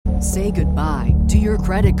Say goodbye to your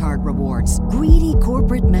credit card rewards. Greedy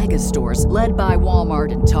corporate mega stores, led by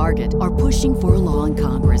Walmart and Target, are pushing for a law in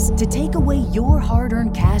Congress to take away your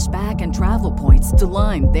hard-earned cash back and travel points to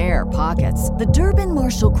line their pockets. The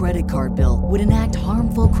Durbin-Marshall credit card bill would enact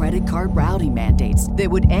harmful credit card routing mandates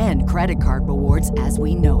that would end credit card rewards as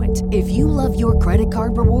we know it. If you love your credit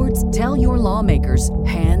card rewards, tell your lawmakers,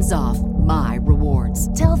 hands off my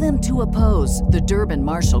rewards. Tell them to oppose the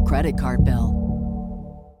Durbin-Marshall credit card bill.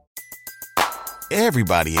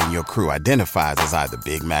 Everybody in your crew identifies as either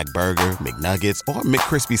Big Mac Burger, McNuggets, or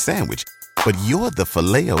McCrispy Sandwich. But you're the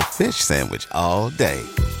Filet-O-Fish Sandwich all day.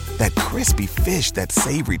 That crispy fish, that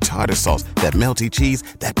savory tartar sauce, that melty cheese,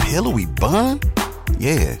 that pillowy bun.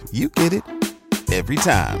 Yeah, you get it. Every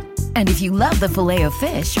time. And if you love the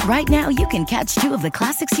Filet-O-Fish, right now you can catch two of the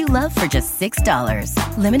classics you love for just $6.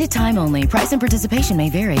 Limited time only. Price and participation may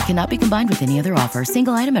vary. Cannot be combined with any other offer.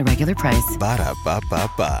 Single item at regular price.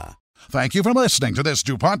 Ba-da-ba-ba-ba. Thank you for listening to this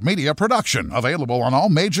DuPont Media production, available on all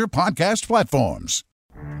major podcast platforms.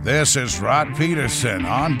 This is Rod Peterson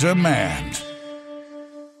on demand.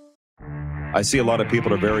 I see a lot of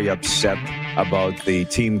people are very upset about the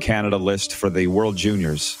Team Canada list for the World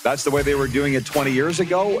Juniors. That's the way they were doing it 20 years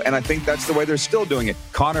ago, and I think that's the way they're still doing it.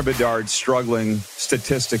 Connor Bedard struggling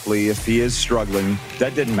statistically. If he is struggling,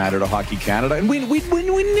 that didn't matter to Hockey Canada, and we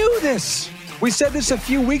knew this. We said this a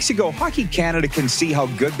few weeks ago. Hockey Canada can see how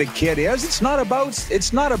good the kid is. It's not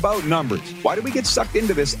about numbers. Why do we get sucked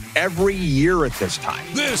into this every year at this time?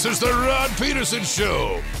 This is the Rod Peterson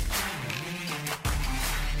Show.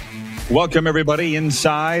 Welcome, everybody,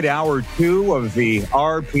 inside Hour 2 of the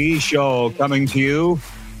RP Show, coming to you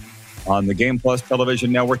on the Game Plus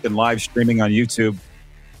Television Network and live streaming on YouTube.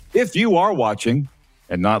 If you are watching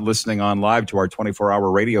and not listening on live to our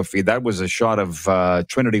 24-hour radio feed, that was a shot of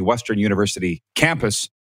Trinity Western University campus,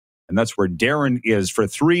 and that's where Darren is for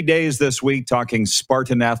 3 days this week, talking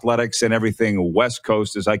Spartan athletics and everything West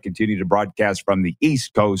Coast as I continue to broadcast from the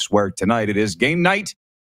East Coast, where tonight it is game night.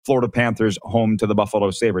 Florida Panthers home to the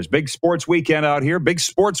Buffalo Sabres. Big sports weekend out here. Big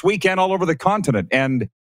sports weekend all over the continent. And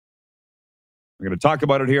we're going to talk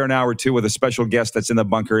about it here in Hour 2 with a special guest that's in the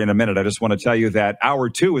bunker in a minute. I just want to tell you that Hour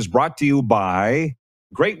 2 is brought to you by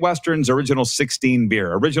Great Western's Original 16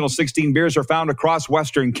 Beer. Original 16 beers are found across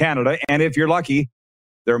Western Canada. And if you're lucky,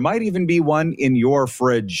 there might even be one in your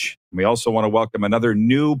fridge. We also want to welcome another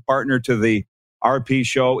new partner to the RP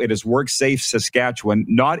Show. It is WorkSafe Saskatchewan.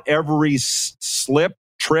 Not every slip,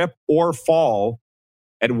 trip, or fall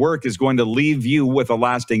at work is going to leave you with a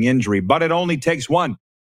lasting injury, but it only takes one.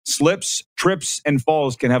 Slips, trips, and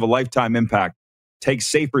falls can have a lifetime impact. Take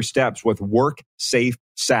safer steps with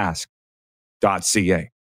WorkSafeSask.ca.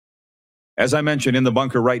 As I mentioned, in the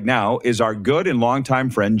bunker right now is our good and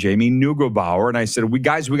longtime friend, Jamie Neugebauer. And I said, we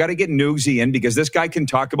got to get Nugsy in because this guy can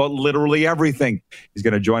talk about literally everything. He's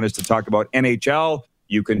going to join us to talk about NHL.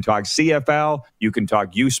 You can talk CFL. You can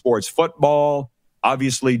talk U Sports football.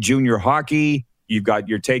 Obviously, junior hockey. You've got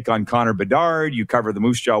your take on Connor Bedard. You cover the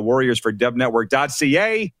Moose Jaw Warriors for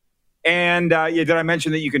DebNetwork.ca. And did I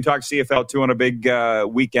mention that you can talk CFL too on a big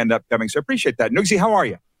weekend upcoming? So I appreciate that. Nugsy, how are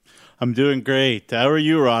you? I'm doing great. How are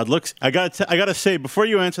you, Rod? Looks, I gotta say, before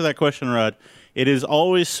you answer that question, Rod, it is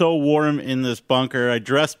always so warm in this bunker. I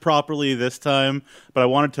dressed properly this time, but I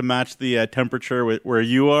wanted to match the temperature where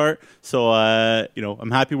you are. So, I'm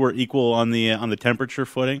happy we're equal on the temperature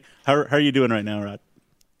footing. How are you doing right now, Rod?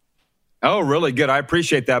 Oh, really good. I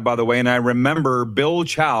appreciate that, by the way. And I remember Bill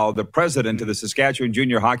Chow, the president of the Saskatchewan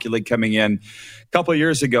Junior Hockey League, coming in a couple of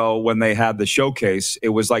years ago when they had the showcase. It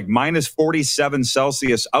was like minus 47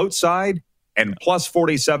 Celsius outside and plus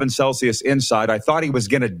 47 Celsius inside. I thought he was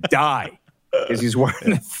going to die because he's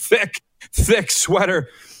wearing a thick sweater.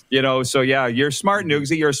 So yeah, you're smart,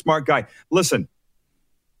 Nugsy. You're a smart guy. Listen,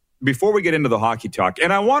 before we get into the hockey talk,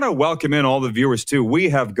 and I want to welcome in all the viewers too. We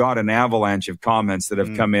have got an avalanche of comments that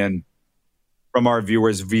have come in from our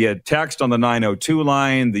viewers via text on the 902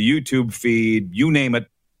 line, the YouTube feed, you name it,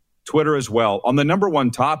 Twitter as well. On the number one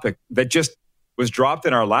topic that just was dropped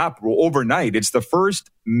in our lap overnight, it's the first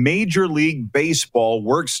Major League Baseball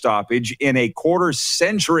work stoppage in a quarter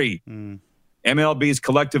century. MLB's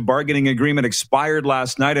collective bargaining agreement expired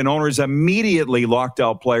last night, and owners immediately locked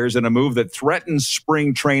out players in a move that threatens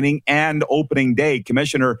spring training and opening day.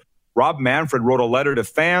 Commissioner Rob Manfred wrote a letter to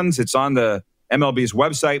fans. It's on the MLB's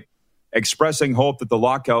website, expressing hope that the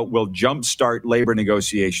lockout will jumpstart labor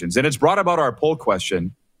negotiations. And it's brought about our poll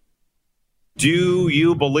question. Do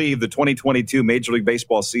you believe the 2022 Major League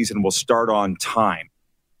Baseball season will start on time?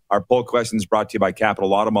 Our poll question is brought to you by Capital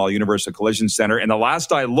Automall Universal Collision Center. And the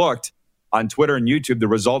last I looked on Twitter and YouTube, the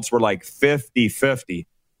results were like 50-50.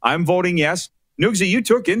 I'm voting yes. Nugsy, you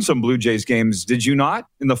took in some Blue Jays games, did you not,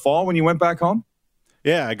 in the fall when you went back home?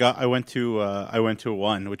 Yeah, I went to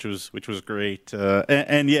one, which was great.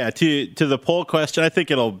 And yeah, to the poll question, I think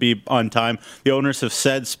it'll be on time. The owners have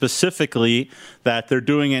said specifically that they're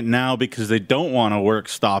doing it now because they don't want a work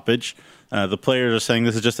stoppage. The players are saying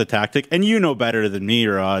this is just a tactic, and you know better than me,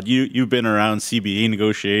 Rod. You've been around CBA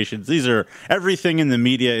negotiations. Everything in the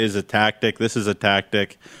media is a tactic. This is a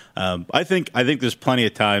tactic. I think there's plenty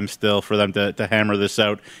of time still for them to hammer this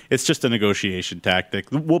out. It's just a negotiation tactic.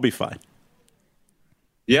 We'll be fine.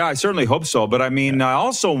 Yeah, I certainly hope so. But I mean, I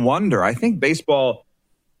also wonder, I think baseball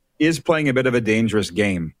is playing a bit of a dangerous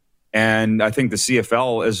game. And I think the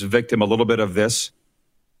CFL is a victim a little bit of this.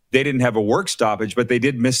 They didn't have a work stoppage, but they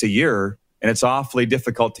did miss a year, and it's awfully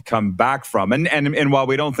difficult to come back from. And while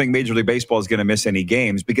we don't think Major League Baseball is going to miss any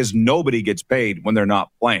games because nobody gets paid when they're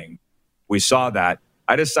not playing, we saw that.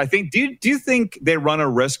 I think, do you think they run a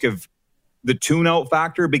risk of the tune-out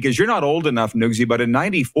factor? Because you're not old enough, Nugsy, but in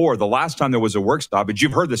 94, the last time there was a work stoppage,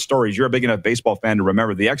 you've heard the stories. You're a big enough baseball fan to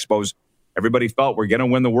remember the Expos. Everybody felt we're going to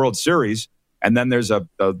win the World Series. And then there's the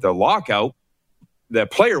lockout, the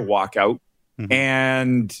player walkout,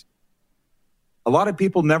 and a lot of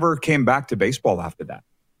people never came back to baseball after that.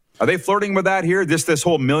 Are they flirting with that here? This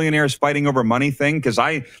whole millionaires fighting over money thing? Because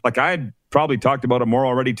I had probably talked about it more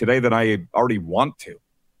already today than I already want to.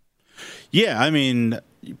 Yeah, I mean,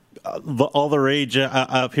 all the rage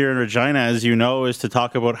up here in Regina, as you know, is to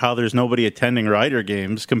talk about how there's nobody attending Rider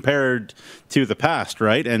games compared to the past,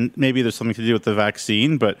 right? And maybe there's something to do with the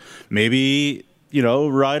vaccine, but maybe,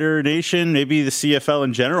 Rider Nation, maybe the CFL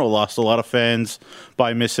in general lost a lot of fans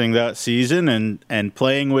by missing that season and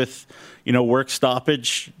playing with, work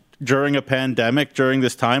stoppage during a pandemic, during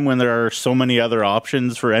this time when there are so many other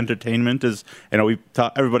options for entertainment, as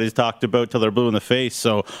everybody's talked about till they're blue in the face.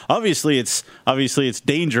 So obviously it's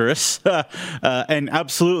dangerous, and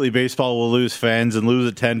absolutely baseball will lose fans and lose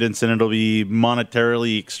attendance, and it'll be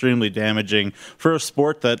monetarily extremely damaging for a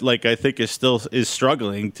sport that, I think, is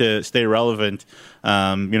struggling to stay relevant.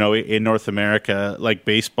 In North America, like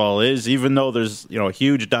baseball is, even though there's, a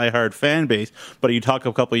huge diehard fan base. But you talk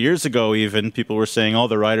a couple of years ago, even people were saying,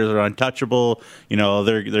 the Riders are untouchable.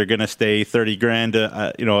 They're going to stay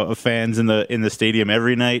 $30,000, of fans in the stadium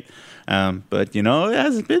every night. But it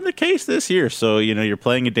hasn't been the case this year. So, you're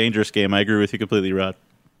playing a dangerous game. I agree with you completely, Rod.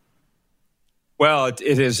 Well, it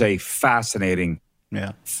is a fascinating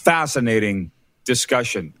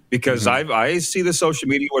discussion because I see the social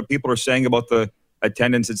media what people are saying about the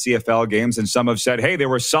attendance at CFL games, and some have said, hey, they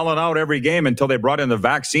were selling out every game until they brought in the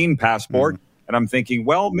vaccine passport. And I'm thinking,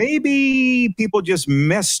 well, maybe people just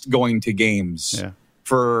missed going to games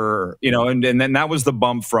for, and then that was the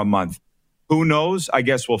bump for a month. Who knows? I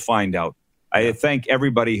guess we'll find out. I thank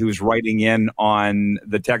everybody who's writing in on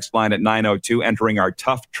the text line at 902, entering our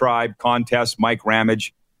Tough Tribe contest. Mike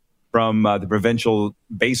Ramage from the provincial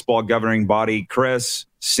baseball governing body, Chris,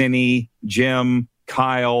 Cindy, Jim,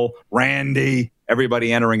 Kyle, Randy,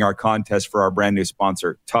 everybody entering our contest for our brand new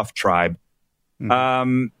sponsor, Tough Tribe.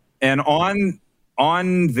 And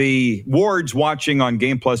on the wards watching on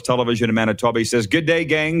Game Plus television in Manitoba, he says, good day,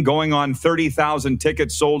 gang. Going on 30,000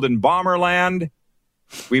 tickets sold in Bomberland.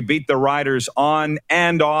 We beat the Riders on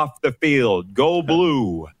and off the field. Go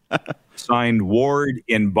Blue. Signed Ward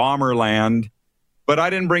in Bomberland. But I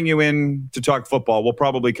didn't bring you in to talk football. We'll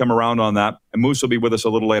probably come around on that. And Moose will be with us a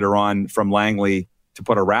little later on from Langley to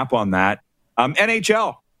put a wrap on that.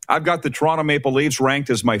 NHL. I've got the Toronto Maple Leafs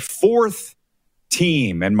ranked as my fourth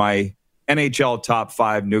team in my NHL top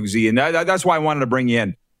 5, Nugsy. And that's why I wanted to bring you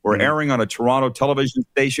in. We're airing on a Toronto television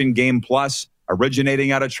station, Game Plus,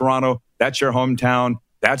 originating out of Toronto. That's your hometown.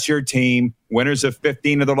 That's your team. Winners of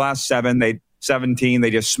 15 of the last 17.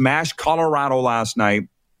 They just smashed Colorado last night.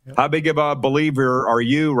 Yep. How big of a believer are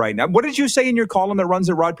you right now? What did you say in your column that runs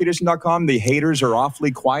at rodpeterson.com? The haters are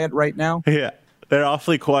awfully quiet right now? Yeah, they're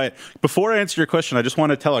awfully quiet. Before I answer your question, I just want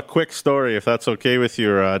to tell a quick story, if that's okay with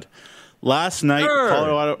you, Rod. Last night,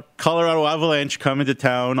 sure. Colorado Avalanche come into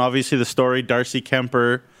town. Obviously, the story, Darcy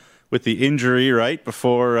Kemper with the injury, right,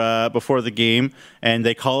 before the game. And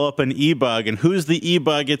they call up an e-bug. And who's the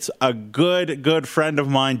e-bug? It's a good friend of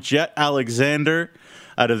mine, Jet Alexander,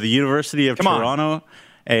 out of the University of Toronto.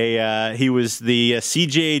 He was the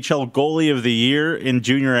SJHL goalie of the year in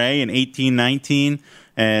Junior A in 18-19.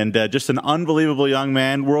 And just an unbelievable young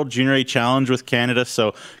man, World Junior A Challenge with Canada.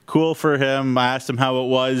 So cool for him. I asked him how it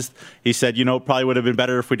was. he said, probably would have been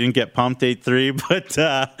better if we didn't get pumped 8-3, but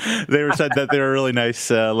they said that they were really nice.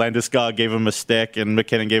 Landeskog gave him a stick, and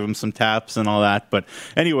McKinnon gave him some taps and all that. But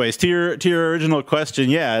anyways, to your original question,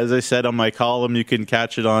 yeah, as I said on my column, you can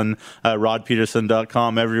catch it on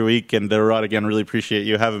rodpeterson.com every week. And Rod, again, really appreciate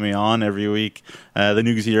you having me on every week. The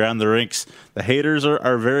Newsy around the rinks. The haters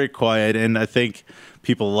are very quiet, and I think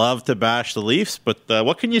people love to bash the Leafs. But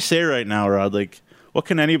what can you say right now, Rod? Like, what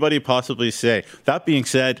can anybody possibly say? That being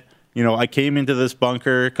said, I came into this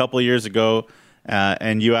bunker a couple of years ago,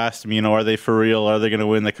 and you asked me, are they for real? Are they going to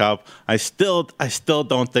win the Cup? I still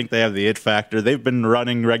don't think they have the it factor. They've been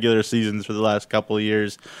running regular seasons for the last couple of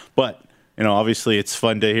years, but obviously it's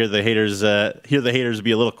fun to hear the haters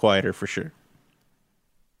be a little quieter for sure.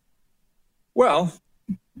 Well,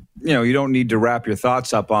 you don't need to wrap your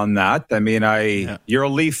thoughts up on that. I mean, you're a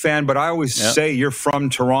Leaf fan, but I always say you're from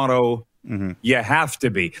Toronto. Mm-hmm. You have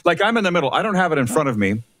to be. Like, I'm in the middle. I don't have it in front of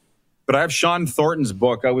me, but I have Sean Thornton's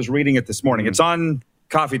book. I was reading it this morning. Mm-hmm. It's on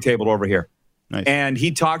coffee table over here. Nice. And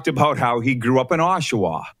he talked about how he grew up in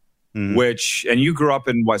Oshawa, mm-hmm. And you grew up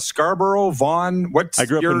in what, Scarborough, Vaughan? I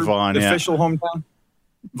grew up in Vaughan, official hometown?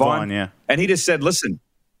 Vaughan, yeah. And he just said, listen,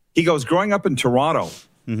 he goes, growing up in Toronto,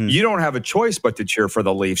 mm-hmm. you don't have a choice but to cheer for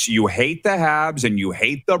the Leafs. You hate the Habs and you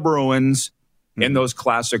hate the Bruins mm-hmm. in those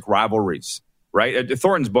classic rivalries. Right?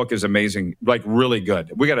 Thornton's book is amazing, like really good.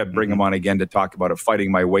 We got to bring him on again to talk about it, Fighting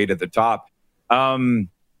My Way to the Top.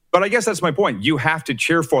 But I guess that's my point. You have to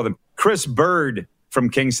cheer for them. Chris Bird from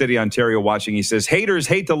King City, Ontario, watching. He says, haters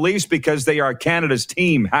hate the Leafs because they are Canada's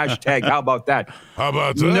team. Hashtag, how about that? How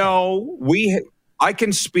about that? No, I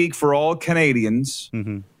can speak for all Canadians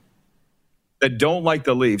mm-hmm. that don't like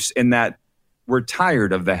the Leafs in that we're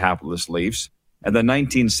tired of the hapless Leafs and the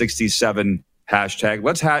 1967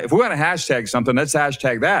 hashtag. If we want to hashtag something, let's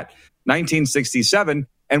hashtag that 1967.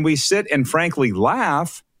 And we sit and frankly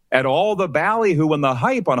laugh at all the ballyhoo and the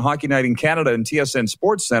hype on Hockey Night in Canada and TSN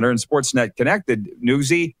Sports Center and Sportsnet Connected,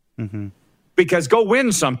 Newsy, mm-hmm. because go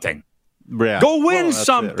win something. Yeah. Go win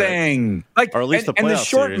something. It, right? Like, or at least the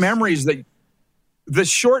short series. Memories that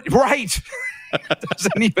right.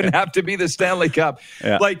 Doesn't even have to be the Stanley Cup.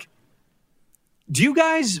 Yeah. Like, do you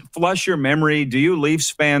guys flush your memory? Do you Leafs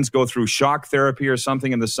fans go through shock therapy or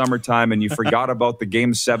something in the summertime and you forgot about the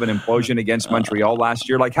Game 7 implosion against Montreal last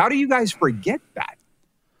year? Like, how do you guys forget that?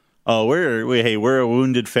 Oh, we're a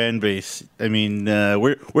wounded fan base. I mean,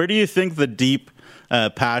 where do you think the deep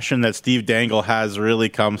passion that Steve Dangle has really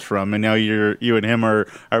comes from? And now you and him are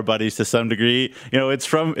buddies to some degree. It's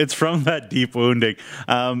from that deep wounding.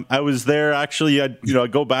 I was there actually. I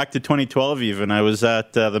go back to 2012 even. I was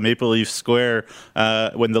at the Maple Leaf Square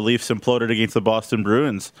when the Leafs imploded against the Boston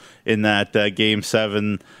Bruins in that Game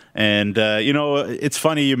 7. And, it's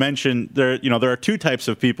funny you mentioned there are two types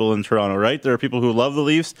of people in Toronto, right? There are people who love the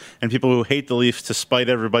Leafs and people who hate the Leafs to spite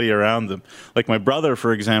everybody around them. Like my brother,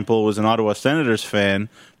 for example, was an Ottawa Senators fan,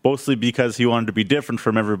 mostly because he wanted to be different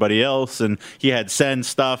from everybody else. And he had Sens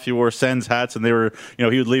stuff. He wore Sens hats and they were, he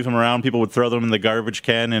would leave them around. People would throw them in the garbage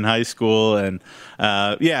can in high school. And,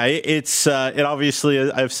 it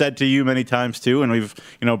obviously, I've said to you many times too, and we've,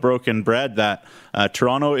 broken bread that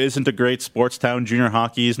Toronto isn't a great sports town. Junior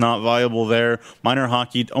hockey is not viable there. Minor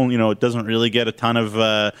hockey, it doesn't really get a ton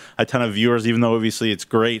of viewers, even though obviously it's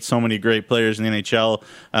great. So many great players in the NHL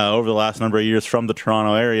over the last number of years from the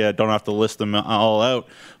Toronto area. Don't have to list them all out.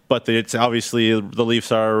 But it's obviously the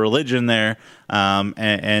Leafs are a religion there,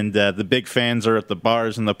 and the big fans are at the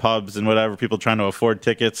bars and the pubs and whatever, people trying to afford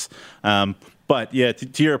tickets. But yeah,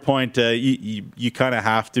 to your point, you kind of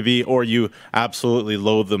have to be, or you absolutely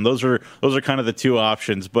loathe them. Those are kind of the two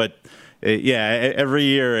options. But every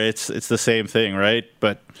year it's the same thing, right?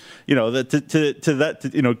 But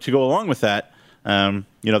to go along with that.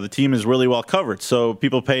 The team is really well covered, so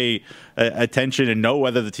people pay attention and know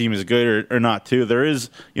whether the team is good or not too. There is,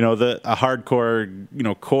 a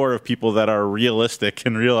hardcore, core of people that are realistic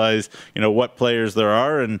and realize, what players there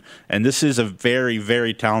are, and this is a very,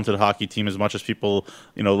 very talented hockey team. As much as people,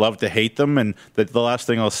 love to hate them, and the last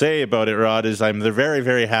thing I'll say about it, Rod, is they're very,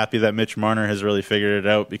 very happy that Mitch Marner has really figured it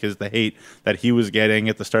out, because the hate that he was getting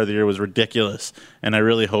at the start of the year was ridiculous, and I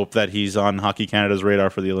really hope that he's on Hockey Canada's radar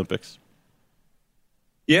for the Olympics.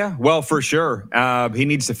 Yeah, well, for sure. He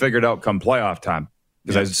needs to figure it out come playoff time,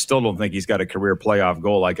 because I still don't think he's got a career playoff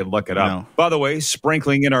goal. I could look it up. No. By the way,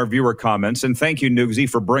 sprinkling in our viewer comments, and thank you, Nugsy,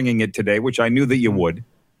 for bringing it today, which I knew that you would.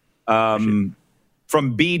 From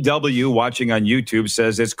BW, watching on YouTube,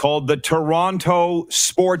 says it's called the Toronto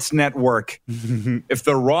Sports Network. If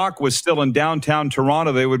The Rock was still in downtown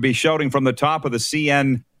Toronto, they would be shouting from the top of the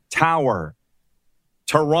CN Tower.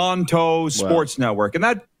 Toronto Sports Network. And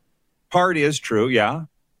that part is true, yeah.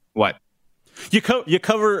 What? You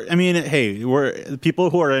cover. I mean, hey, we're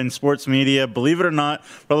people who are in sports media. Believe it or not,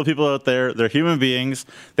 for all the people out there, they're human beings.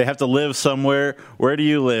 They have to live somewhere. Where do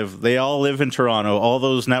you live? They all live in Toronto. All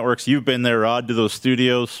those networks. You've been there, Rod, to those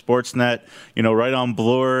studios, Sportsnet. Right on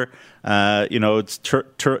Bloor. It's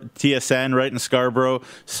TSN right in Scarborough.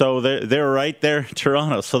 So they're right there in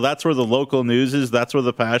Toronto. So that's where the local news is. That's where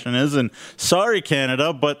the passion is. And sorry,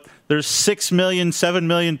 Canada, but there's 6 million, 7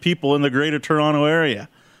 million people in the Greater Toronto area.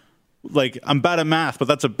 Like, I'm bad at math, but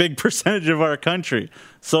that's a big percentage of our country.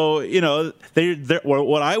 So,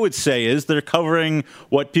 what I would say is they're covering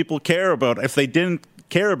what people care about. If they didn't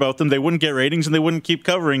care about them, they wouldn't get ratings and they wouldn't keep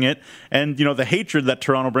covering it. And, the hatred that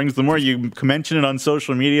Toronto brings, the more you mention it on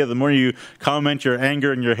social media, the more you comment your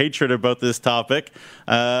anger and your hatred about this topic,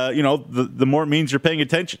 the more it means you're paying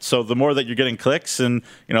attention. So the more that you're getting clicks and,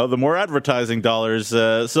 the more advertising dollars.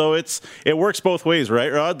 So it works both ways,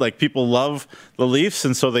 right, Rod? Like, people love the Leafs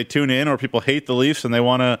and so they tune in, or people hate the Leafs and they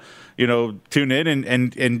want to, tune in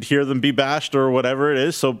and hear them be bashed or whatever it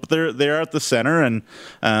is. So they're at the center. And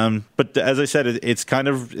but as I said, it's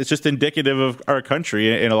just indicative of our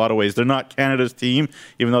country in a lot of ways. They're not Canada's team,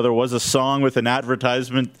 even though there was a song with an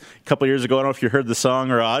advertisement a couple of years ago. I don't know if you heard the song,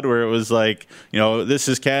 Rod, where it was like, this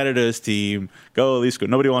is Canada's team. Go Leafs, go.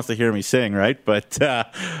 Nobody wants to hear me sing, right? But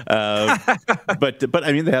but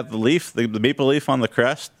I mean, they have the leaf, the maple leaf on the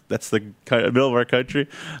crest. That's the middle of our country.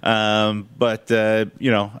 But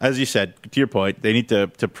as you said, to your point, they need to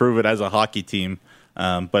prove it as a hockey team.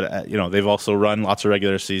 But they've also run lots of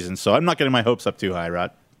regular seasons, so I'm not getting my hopes up too high,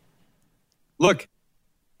 Rod. Look.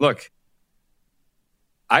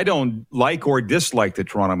 I don't like or dislike the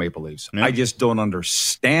Toronto Maple Leafs. Yeah. I just don't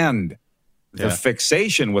understand the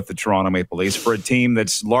fixation with the Toronto Maple Leafs for a team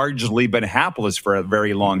that's largely been hapless for a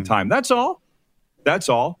very long time. That's all.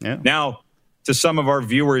 Yeah. Now, to some of our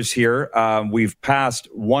viewers here, we've passed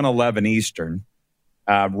 1:11 Eastern.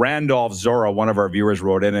 Randolph Zora, one of our viewers,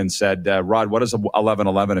 wrote in and said, Rod, what does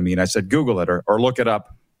 11:11 mean? I said, Google it or look it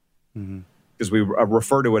up, because we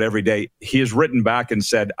refer to it every day. He has written back and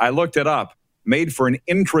said, I looked it up, made for an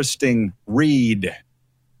interesting read.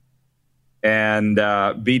 And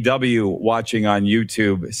BW watching on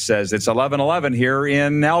YouTube says it's 11:11 here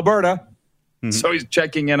in Alberta. So he's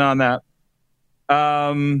checking in on that.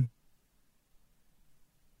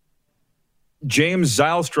 James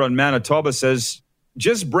Zylstra in Manitoba says,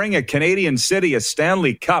 just bring a Canadian city a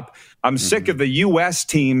Stanley Cup. I'm sick of the U.S.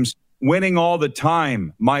 teams winning all the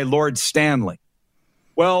time, my Lord Stanley.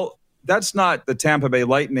 Well, that's not the Tampa Bay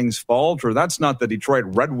Lightning's fault, or that's not the Detroit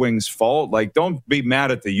Red Wings' fault. Like, don't be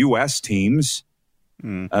mad at the U.S. teams.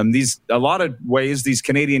 A lot of ways these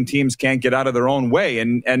Canadian teams can't get out of their own way.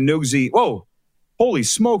 And Nugsy, whoa, holy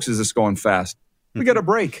smokes, is this going fast? We got a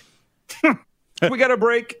break. We got a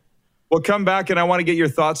break. We'll come back, and I want to get your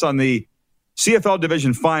thoughts on the CFL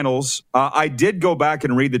Division Finals. I did go back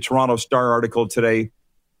and read the Toronto Star article today,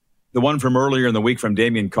 the one from earlier in the week from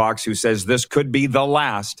Damian Cox, who says this could be the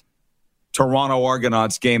last Toronto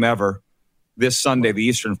Argonauts game ever this Sunday, the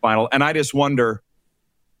Eastern Final. And I just wonder,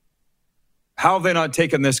 how have they not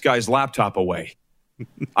taken this guy's laptop away?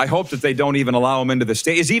 I hope that they don't even allow him into the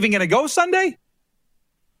state. Is he even going to go Sunday?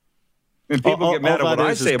 And people get mad at what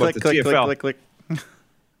I say about the CFL. Click.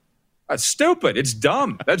 That's stupid. It's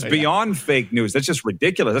dumb. That's beyond fake news. That's just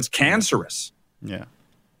ridiculous. That's cancerous. Yeah.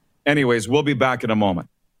 Anyways, we'll be back in a moment.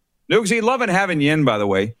 Nugsy, loving having you in, by the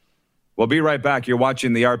way. We'll be right back. You're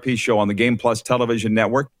watching the RP Show on the Game Plus Television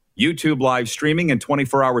Network, YouTube live streaming, and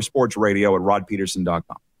 24-hour sports radio at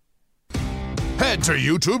rodpeterson.com. Head to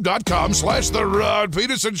youtube.com/The Rod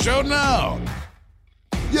Peterson Show now.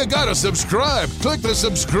 You gotta subscribe. Click the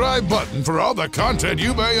subscribe button for all the content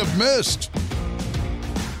you may have missed.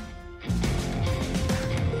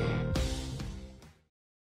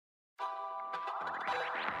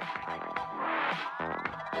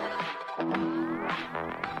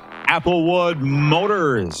 Applewood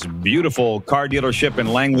Motors, beautiful car dealership in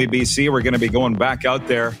Langley, BC. We're going to be going back out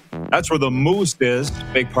there. That's where the Moose is,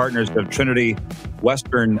 big partners of Trinity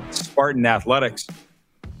Western Spartan Athletics.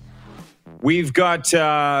 We've got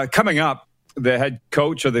coming up the head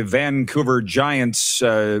coach of the Vancouver Giants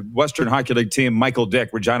Western Hockey League team, Michael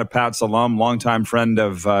Dyck, Regina Pats alum, longtime friend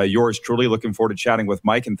of yours truly. Looking forward to chatting with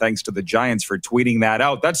Mike, and thanks to the Giants for tweeting that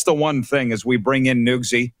out. That's the one thing as we bring in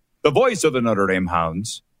Nugsy, the voice of the Notre Dame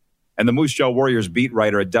Hounds, and the Moose Jaw Warriors beat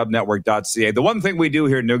writer at dubnetwork.ca. The one thing we do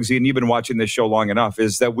here, Nugsy, and you've been watching this show long enough,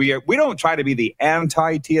 is that we don't try to be the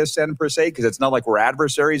anti-TSN per se, because it's not like we're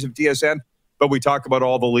adversaries of TSN, but we talk about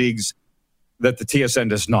all the leagues that the TSN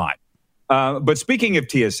does not. But speaking of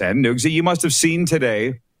TSN, Nugsy, you must have seen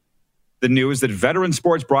today the news that veteran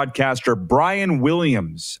sports broadcaster Brian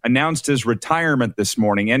Williams announced his retirement this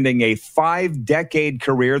morning, ending a 5-decade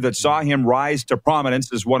career that saw him rise to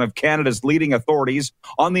prominence as one of Canada's leading authorities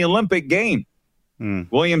on the Olympic game.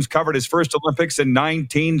 Williams covered his first Olympics in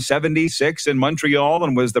 1976 in Montreal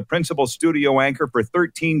and was the principal studio anchor for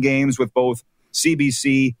 13 games with both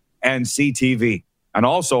CBC and CTV, and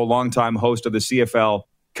also a longtime host of the CFL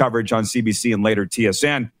coverage on CBC and later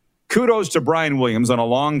TSN. Kudos to Brian Williams on a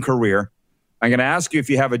long career. I'm going to ask you if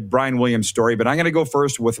you have a Brian Williams story, but I'm going to go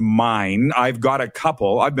first with mine. I've got a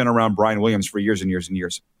couple. I've been around Brian Williams for years and years and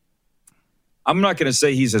years. I'm not going to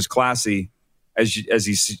say he's as classy as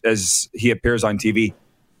he appears on TV.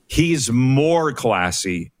 He's more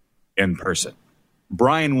classy in person.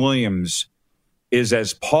 Brian Williams is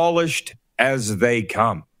as polished as they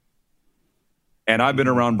come. And I've been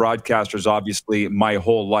around broadcasters, obviously, my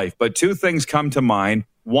whole life. But two things come to mind.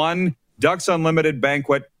 One, Ducks Unlimited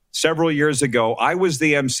Banquet several years ago. I was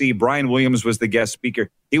the MC. Brian Williams was the guest speaker.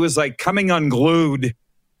 He was like coming unglued.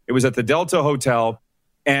 It was at the Delta Hotel,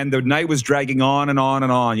 and the night was dragging on and on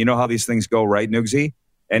and on. You know how these things go, right, Nugsy?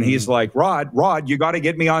 And he's like, Rod, you got to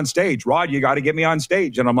get me on stage. Rod, you got to get me on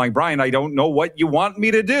stage. And I'm like, Brian, I don't know what you want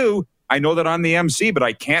me to do. I know that I'm the MC, but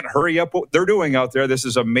I can't hurry up what they're doing out there. This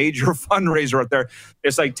is a major fundraiser out there.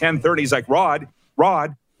 It's like 10:30. He's like, Rod,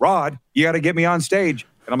 you got to get me on stage.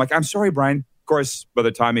 And I'm like, I'm sorry, Brian. Of course, by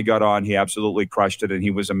the time he got on, he absolutely crushed it, and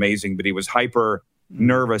he was amazing, but he was hyper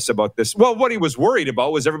nervous about this. Well, what he was worried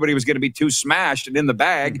about was everybody was going to be too smashed and in the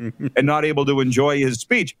bag and not able to enjoy his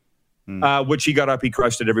speech, which he got up, he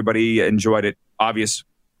crushed it. Everybody enjoyed it, obvious.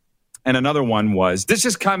 And another one was, this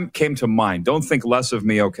just came to mind. Don't think less of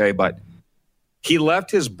me, okay? But he left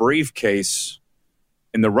his briefcase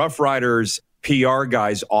in the Rough Riders PR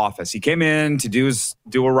guy's office. He came in to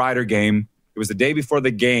do a Rider game. It was the day before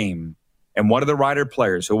the game, and one of the Rider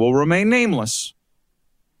players, who will remain nameless,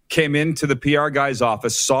 came into the PR guy's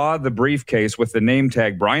office, saw the briefcase with the name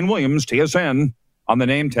tag, Brian Williams, TSN, on the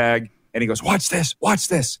name tag, and he goes, watch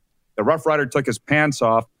this. The Rough Rider took his pants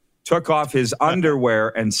off, took off his underwear,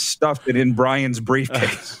 and stuffed it in Brian's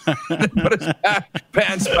briefcase. Put his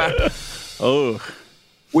pants back. Oh.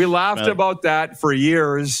 We laughed about that for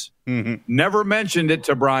years. Never mentioned it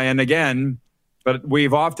to Brian again. But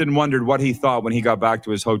we've often wondered what he thought when he got back to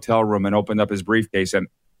his hotel room and opened up his briefcase, and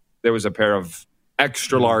there was a pair of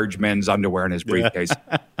extra large men's underwear in his briefcase.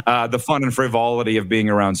 The fun and frivolity of being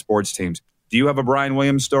around sports teams. Do you have a Brian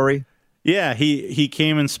Williams story? Yeah, he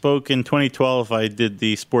came and spoke in 2012. I did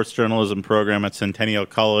the sports journalism program at Centennial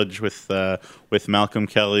College with Malcolm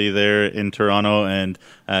Kelly there in Toronto, and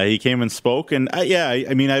he came and spoke. And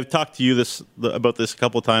I mean, I've talked to you about this a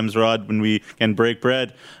couple of times, Rod, when we can break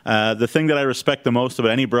bread. The thing that I respect the most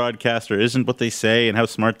about any broadcaster isn't what they say and how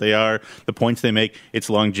smart they are, the points they make.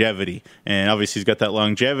 It's longevity, and obviously he's got that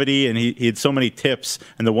longevity, and he had so many tips.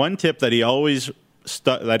 And the one tip that he always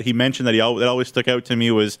that he mentioned that always stuck out to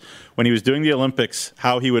me was when he was doing the Olympics,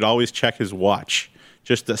 how he would always check his watch.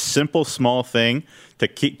 Just a simple, small thing to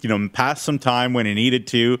keep, pass some time when he needed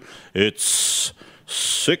to. It's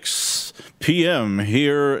 6 p.m.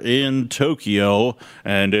 here in Tokyo,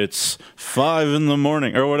 and it's 5 in the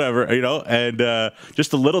morning or whatever, and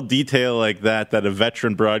just a little detail like that a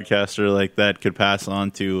veteran broadcaster like that could pass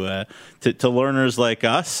on to learners like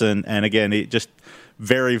us. And again, it just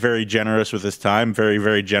very, very generous with his time, very,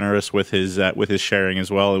 very generous with his sharing as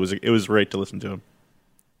well. It was great to listen to him.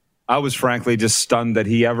 I was frankly just stunned that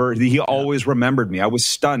he always remembered me. I was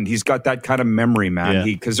stunned. He's got that kind of memory, man.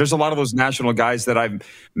 Because there's a lot of those national guys that I've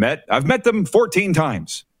met. I've met them 14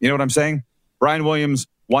 times. You know what I'm saying? Brian Williams,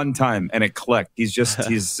 one time, and it clicked. He's just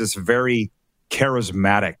very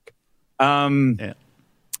charismatic.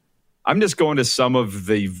 I'm just going to some of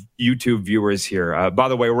the YouTube viewers here. By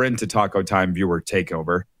the way, we're into Taco Time viewer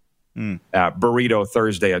takeover. Burrito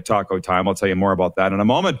Thursday at Taco Time. I'll tell you more about that in a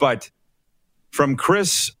moment. But from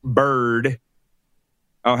Chris Bird.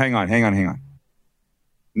 Oh, hang on.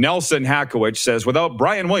 Nelson Hackowich says, without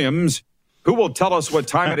Brian Williams, who will tell us what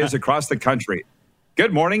time it is across the country?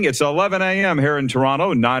 Good morning. It's 11 a.m. here in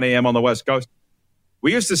Toronto, 9 a.m. on the West Coast.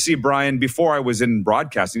 We used to see Brian before I was in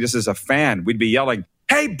broadcasting, just as a fan. We'd be yelling,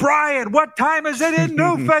 hey, Brian, what time is it in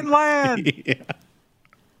Newfoundland?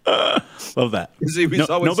 Love that.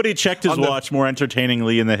 Nobody checked his watch more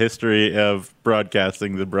entertainingly in the history of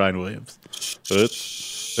broadcasting than Brian Williams. It's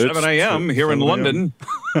 7 a.m. here in London.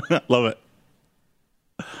 Love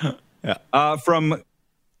it. Yeah. From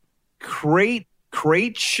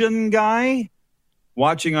Creation Guy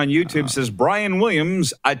watching on YouTube says, Brian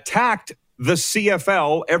Williams attacked the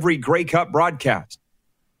CFL every Grey Cup broadcast.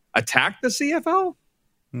 Attacked the CFL?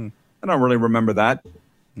 I don't really remember that.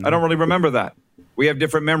 I don't really remember that. We have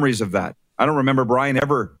different memories of that. I don't remember Brian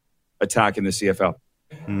ever attacking the CFL.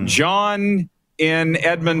 John in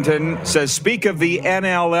Edmonton says, speak of the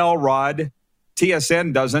NLL, Rod.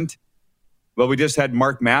 TSN doesn't. Well, we just had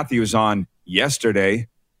Mark Matthews on yesterday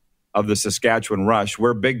of the Saskatchewan Rush.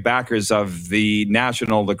 We're big backers of the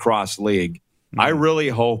National Lacrosse League. I really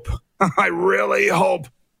hope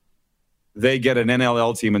they get an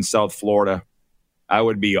NLL team in South Florida. I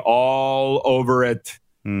would be all over it.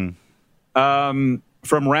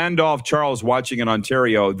 From Randolph Charles, watching in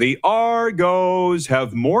Ontario, the Argos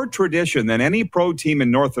have more tradition than any pro team in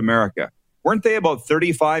North America. Weren't they about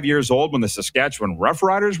 35 years old when the Saskatchewan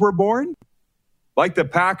Roughriders were born? Like the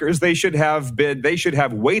Packers, they should have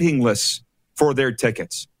waiting lists for their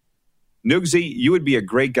tickets. Nugsy, you would be a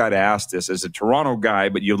great guy to ask this as a Toronto guy,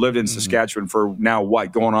 but you lived in Saskatchewan for now,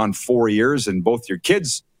 going on 4 years, and both your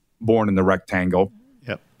kids born in the rectangle.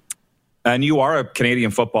 Yep. And you are a Canadian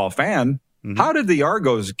football fan. How did the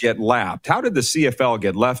Argos get lapped? How did the CFL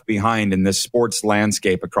get left behind in this sports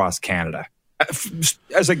landscape across Canada?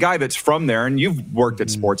 As a guy that's from there, and you've worked at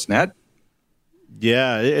Sportsnet.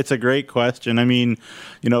 Yeah, it's a great question. I mean,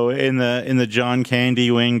 in the John Candy,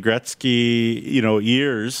 Wayne Gretzky,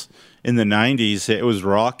 years in the 90s, it was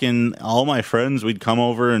rocking. All my friends, we'd come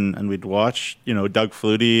over and we'd watch, Doug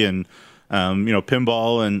Flutie and,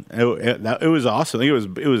 pinball, and it was awesome. It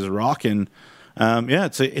was rocking.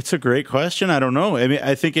 It's a great question. I don't know. I mean,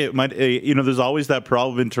 I think it might, there's always that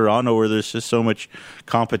problem in Toronto where there's just so much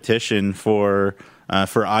competition for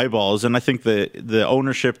eyeballs. And I think the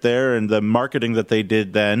ownership there and the marketing that they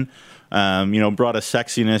did then, brought a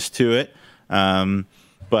sexiness to it.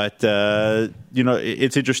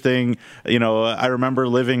 It's interesting. I remember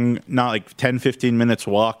living not like 10, 15 minutes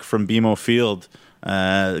walk from BMO Field,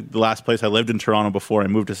 the last place I lived in Toronto before I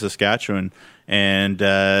moved to Saskatchewan. And,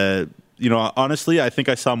 honestly, I think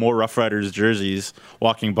I saw more Rough Riders jerseys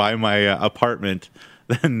walking by my apartment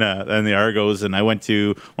than the Argos. And I went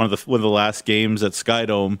to one of the last games at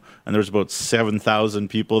Skydome, and there was about 7,000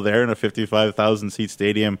 people there in a 55,000 seat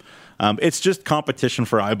stadium. It's just competition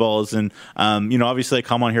for eyeballs, and obviously I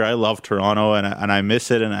come on here. I love Toronto, and I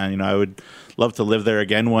miss it, and I would love to live there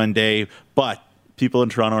again one day. But people in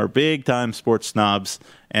Toronto are big time sports snobs,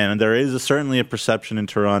 and there is certainly a perception in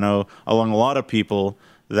Toronto among a lot of people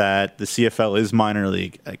that the CFL is minor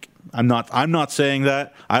league. Like, I'm not saying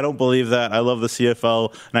that. I don't believe that. I love the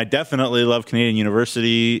CFL, and I definitely love Canadian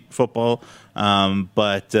university football.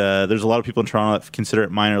 But there's a lot of people in Toronto that consider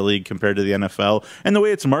it minor league compared to the NFL, and the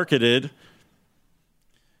way it's marketed,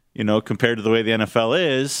 compared to the way the NFL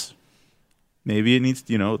is, maybe it needs,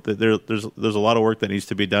 there's a lot of work that needs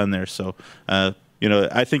to be done there. So,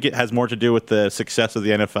 I think it has more to do with the success of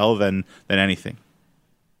the NFL than anything.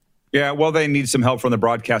 Yeah, well, they need some help from the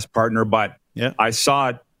broadcast partner, but I saw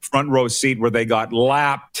it front row seat where they got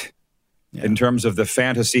lapped in terms of the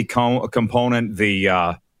fantasy component,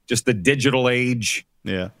 just the digital age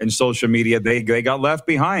and social media. They got left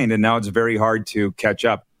behind, and now it's very hard to catch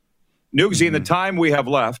up. Nugsy, in the time we have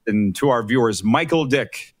left, and to our viewers, Michael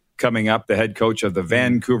Dyck coming up, the head coach of the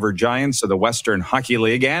Vancouver Giants of the Western Hockey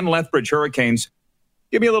League and Lethbridge Hurricanes.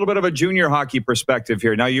 Give me a little bit of a junior hockey perspective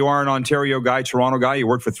here. Now, you are an Ontario guy, Toronto guy. You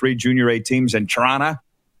work for 3 Junior A teams in Toronto,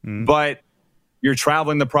 but you're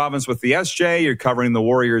traveling the province with the SJ. You're covering the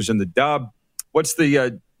Warriors in the Dub. What's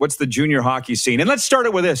the junior hockey scene? And let's start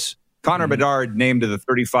it with this. Connor Bedard named to the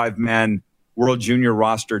 35-man World Junior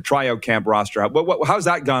roster, tryout camp roster. How's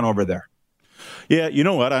that gone over there? Yeah, you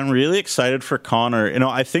know what? I'm really excited for Connor.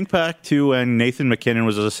 I think back to when Nathan McKinnon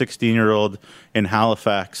was a 16-year-old in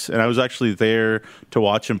Halifax, and I was actually there to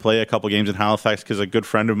watch him play a couple games in Halifax because a good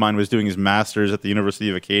friend of mine was doing his master's at the University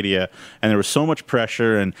of Acadia, and there was so much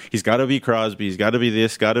pressure, and he's got to be Crosby, he's got to be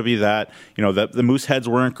this, got to be that. The Mooseheads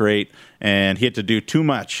weren't great, and he had to do too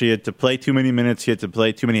much. He had to play too many minutes. He had to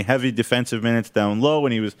play too many heavy defensive minutes down low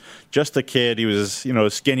when he was just a kid. He was,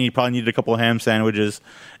 skinny, probably needed a couple of ham sandwiches,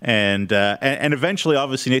 and eventually,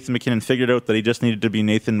 obviously, Nathan McKinnon figured out that he just needed to be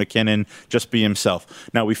Nathan McKinnon, just be himself.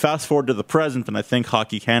 Now, we fast forward to the present, and I think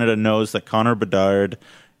Hockey Canada knows that Connor Bedard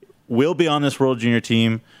will be on this World Junior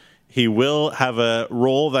team. He will have a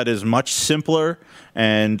role that is much simpler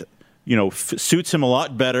and suits him a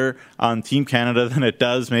lot better on Team Canada than it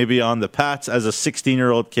does maybe on the Pats as a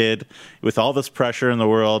 16-year-old kid with all this pressure in the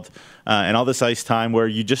world and all this ice time where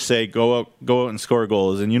you just say, go out and score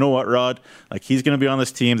goals. And you know what, Rod? Like, he's going to be on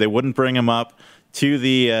this team. They wouldn't bring him up. to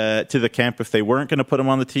the camp if they weren't going to put him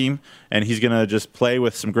on the team, and he's going to just play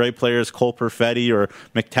with some great players, Cole Perfetti or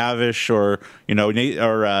McTavish or Nate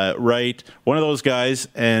or Wright, one of those guys,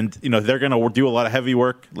 and they're going to do a lot of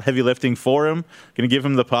heavy lifting for him. Going to give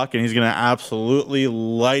him the puck, and he's going to absolutely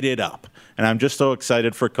light it up. And I'm just so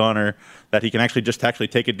excited for Connor that he can actually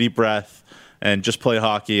take a deep breath and just play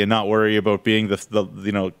hockey and not worry about being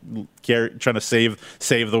trying to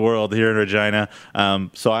save the world here in Regina.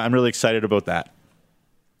 So I'm really excited about that.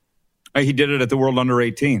 He did it at the World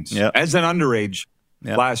Under-18s. Yep. As an underage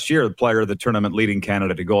last year, the player of the tournament leading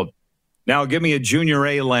Canada to gold. Now, give me a Junior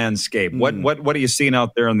A landscape. What are you seeing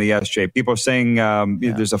out there in the SJ? People are saying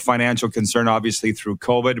there's a financial concern, obviously, through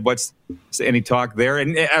COVID. What's any talk there?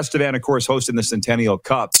 And Estevan, of course, hosting the Centennial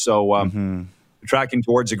Cup. So tracking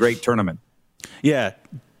towards a great tournament. Yeah.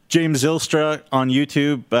 James Zylstra on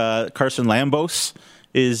YouTube. Carson Lambos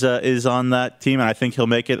is on that team, and I think he'll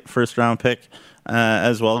make it first-round pick.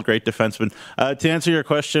 As well, great defenseman. To answer your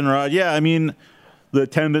question, Rod, the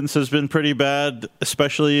attendance has been pretty bad,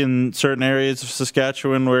 especially in certain areas of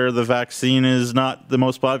Saskatchewan where the vaccine is not the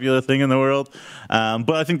most popular thing in the world. But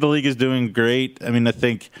I think the league is doing great. I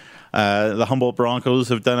think the Humboldt Broncos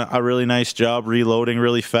have done a really nice job reloading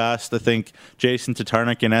really fast. I think Jason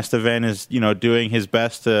Tatarnic in Estevan is, doing his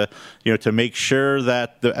best to make sure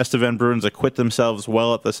that the Estevan Bruins acquit themselves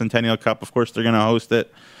well at the Centennial Cup. Of course, they're going to host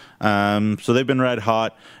it. So they've been red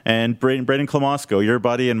hot. And Braden Klamosko, your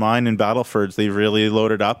buddy and mine in Battlefords, they've really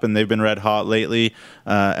loaded up and they've been red hot lately.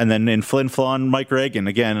 And then in Flin Flon, Mike Reagan,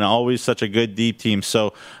 again, always such a good deep team.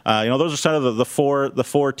 So, those are sort of the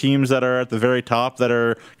four teams that are at the very top that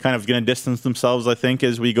are kind of going to distance themselves, I think,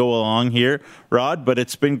 as we go along here, Rod. But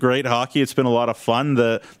it's been great hockey. It's been a lot of fun.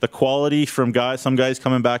 The quality from some guys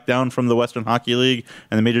coming back down from the Western Hockey League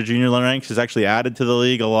and the major junior ranks has actually added to the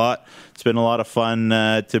league a lot. It's been a lot of fun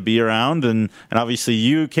to be around, and obviously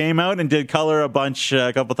you came out and did color a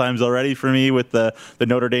couple times already for me with the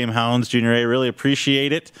Notre Dame Hounds Junior A. Really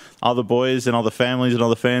appreciate it. All the boys and all the families and all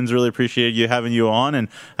the fans really appreciate having you on, and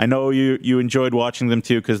I know you enjoyed watching them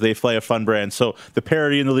too because they play a fun brand. So the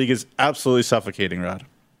parity in the league is absolutely suffocating, Rod.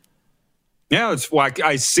 Yeah, it's like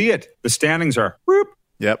I see it. The standings are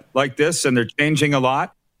like this, and they're changing a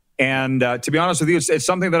lot. And to be honest with you, it's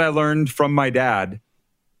something that I learned from my dad.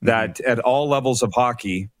 That at all levels of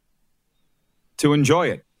hockey, to enjoy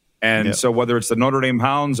it. And so whether it's the Notre Dame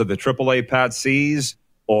Hounds or the AAA Pat C's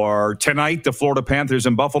or tonight the Florida Panthers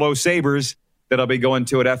and Buffalo Sabres that I'll be going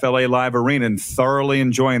to at FLA Live Arena and thoroughly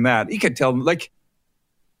enjoying that. You can tell,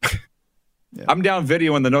 I'm down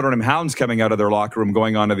videoing the Notre Dame Hounds coming out of their locker room,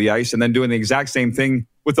 going onto the ice, and then doing the exact same thing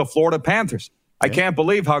with the Florida Panthers. I can't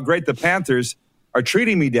believe how great the Panthers are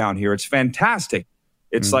treating me down here. It's fantastic.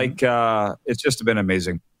 It's it's just been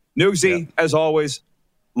amazing. Nugsy, as always,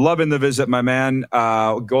 loving the visit, my man.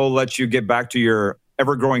 Go let you get back to your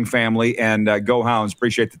ever-growing family, and go Hounds.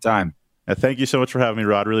 Appreciate the time. Thank you so much for having me,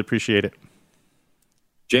 Rod. Really appreciate it.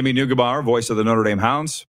 Jamie Neugebauer, voice of the Notre Dame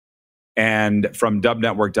Hounds, and from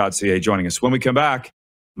dubnetwork.ca joining us. When we come back,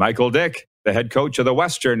 Michael Dyck, the head coach of the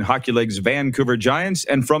Western Hockey League's Vancouver Giants,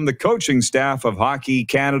 and from the coaching staff of Hockey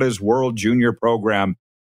Canada's World Junior Program.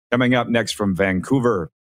 Coming up next from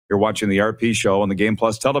Vancouver. You're watching the RP Show on the Game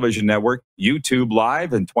Plus Television Network, YouTube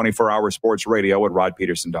Live, and 24-hour sports radio at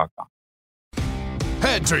rodpeterson.com.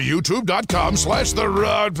 Head to youtube.com/The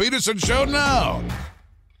Rod Peterson Show now.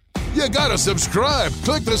 You gotta subscribe.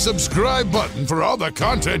 Click the subscribe button for all the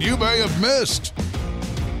content you may have missed.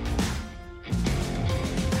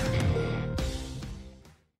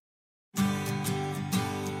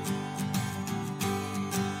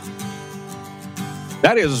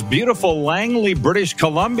 That is beautiful Langley, British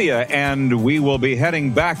Columbia, and we will be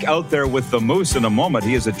heading back out there with the Moose in a moment.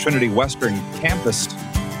 He is at Trinity Western campus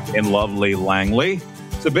in lovely Langley.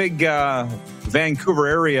 It's a big Vancouver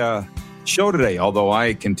area show today, although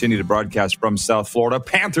I continue to broadcast from South Florida.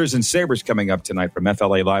 Panthers and Sabres coming up tonight from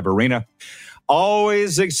FLA Live Arena.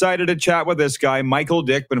 Always excited to chat with this guy, Michael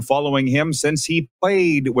Dyck. Been following him since he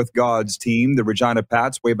played with God's team, the Regina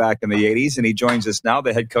Pats, way back in the 80s. And he joins us now,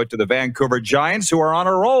 the head coach of the Vancouver Giants, who are on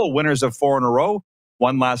a roll, winners of 4 in a row.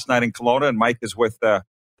 One last night in Kelowna, and Mike is with the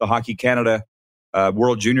Hockey Canada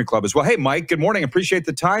World Junior Club as well. Hey, Mike, good morning. Appreciate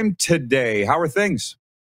the time today. How are things?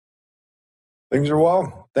 Things are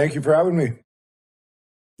well. Thank you for having me.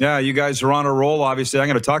 Yeah, you guys are on a roll. Obviously, I'm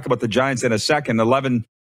going to talk about the Giants in a second.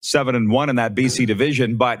 11-7-1 in that BC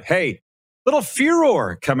division. But hey, little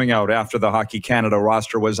furor coming out after the Hockey Canada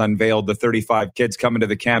roster was unveiled. The 35 kids coming to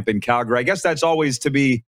the camp in Calgary. I guess that's always to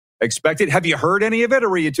be expected. Have you heard any of it, or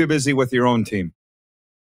were you too busy with your own team?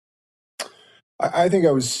 I think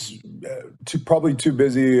I was probably too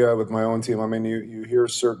busy with my own team. I mean, you hear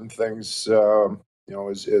certain things, as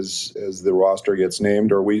the roster gets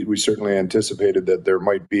named, or we certainly anticipated that there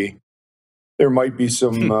might be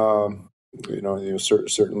some,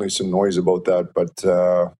 certainly some noise about that.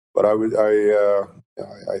 But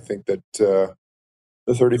I think that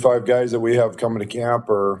the 35 guys that we have coming to camp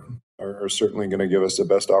are certainly going to give us the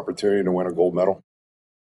best opportunity to win a gold medal.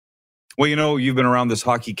 Well, you've been around this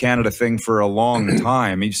Hockey Canada thing for a long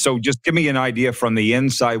time. So just give me an idea from the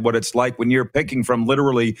inside what it's like when you're picking from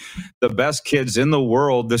literally the best kids in the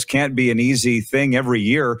world. This can't be an easy thing every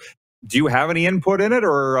year. Do you have any input in it,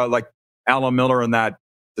 or like Alan Miller and the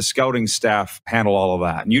scouting staff handle all of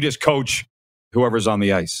that, and you just coach whoever's on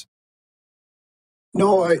the ice?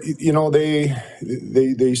 No, they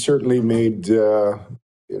certainly made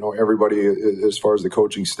everybody, as far as the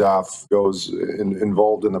coaching staff goes,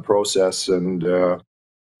 involved in the process, and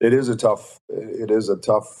it is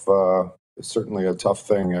certainly a tough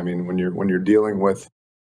thing. I mean, when you're dealing with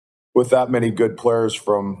that many good players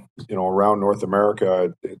from around North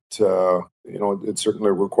America, it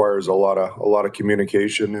certainly requires a lot of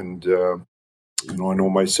communication, and I know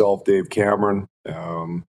myself, Dave Cameron,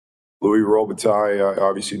 Louis Robitaille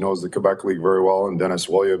obviously knows the Quebec League very well, and Dennis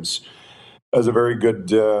Williams has a very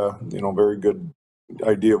good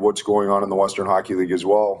idea of what's going on in the Western Hockey League as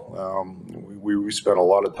well. We spent a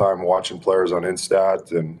lot of time watching players on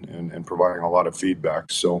Instat and providing a lot of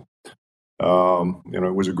feedback. So,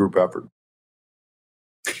 it was a group effort.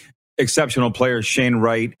 Exceptional players Shane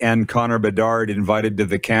Wright and Connor Bedard invited to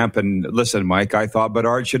the camp. And listen, Mike, I thought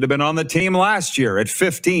Bedard should have been on the team last year at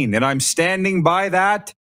 15, and I'm standing by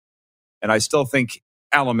that. And I still think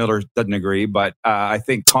Alan Miller doesn't agree, but I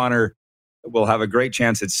think Connor will have a great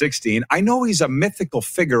chance at 16. I know he's a mythical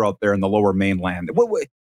figure out there in the Lower Mainland.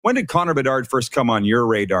 When did Connor Bedard first come on your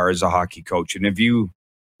radar as a hockey coach? And have you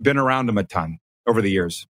been around him a ton over the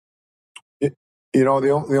years? The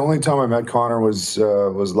only time I met Connor was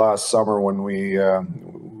last summer when we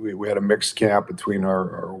had a mixed camp between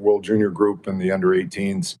our World Junior group and the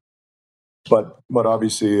under-18s. But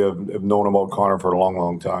obviously I've known about Connor for a long,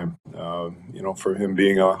 long time. For him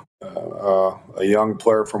being a young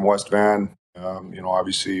player from West Van,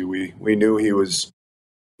 obviously we knew he was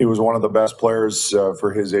one of the best players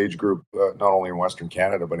for his age group, not only in Western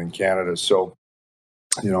Canada but in Canada. So,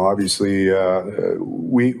 obviously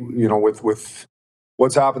with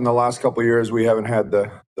what's happened the last couple of years, we haven't had the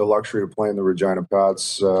luxury of playing the Regina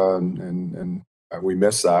Pats, and we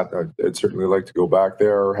miss that. I'd certainly like to go back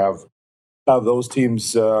there or have those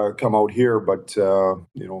teams come out here, but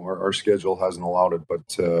our schedule hasn't allowed it.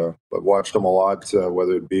 But watched them a lot,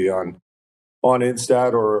 whether it be on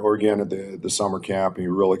Instat or again at the summer camp. He's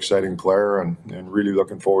a real exciting player, and really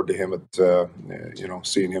looking forward to him at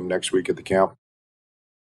seeing him next week at the camp.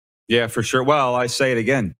 Yeah, for sure. Well, I say it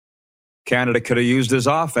again. Canada could have used his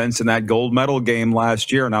offense in that gold medal game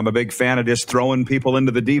last year, and I'm a big fan of just throwing people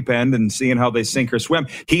into the deep end and seeing how they sink or swim.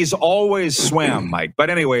 He's always swam, Mike.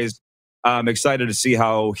 But anyways, I'm excited to see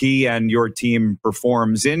how he and your team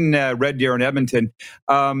performs in Red Deer and Edmonton.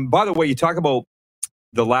 By the way, you talk about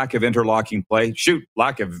the lack of interlocking play.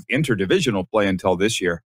 Lack of interdivisional play until this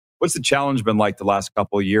year. What's the challenge been like the last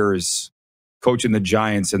couple of years coaching the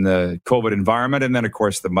Giants in the COVID environment? And then, of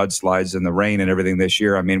course, the mudslides and the rain and everything this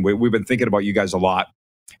year. I mean, we've been thinking about you guys a lot.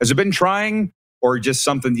 Has it been trying, or just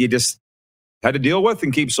something you just had to deal with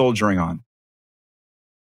and keep soldiering on?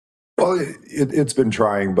 Well, it's been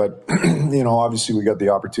trying, but obviously we got the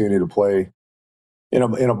opportunity to play in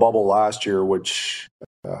a bubble last year, which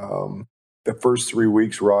the first 3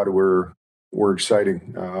 weeks, Rod, were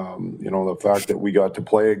exciting. The fact that we got to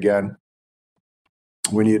play again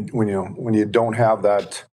when you don't have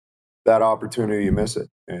that opportunity, you miss it,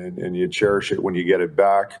 and you cherish it when you get it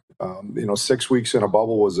back. 6 weeks in a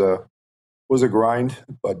bubble was a grind,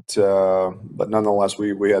 but nonetheless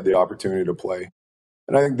we had the opportunity to play.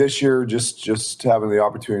 And I think this year, just having the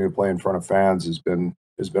opportunity to play in front of fans has been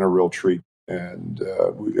a real treat. And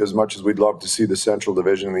as much as we'd love to see the Central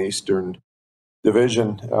Division and the Eastern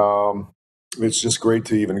Division, it's just great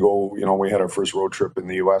to even go. We had our first road trip in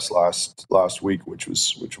the U.S. last week, which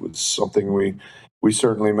was something we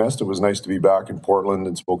certainly missed. It was nice to be back in Portland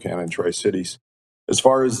and Spokane and Tri-Cities. As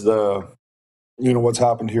far as what's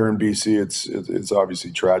happened here in BC, it's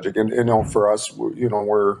obviously tragic, and for us,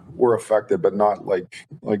 we're affected, but not like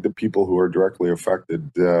the people who are directly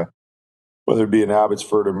affected, whether it be in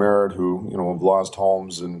Abbotsford or Merritt, who have lost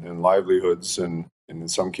homes and livelihoods, and in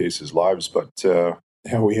some cases lives. But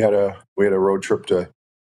we had a road trip to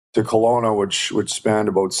Kelowna, which spanned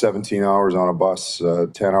about 17 hours on a bus,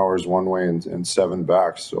 10 hours one way and 7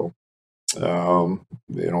 back. So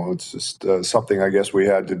It's just something I guess we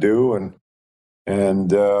had to do,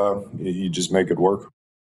 and you just make it work.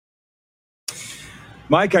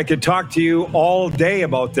 Mike, I could talk to you all day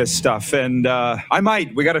about this stuff, and I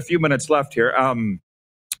might. We got a few minutes left here.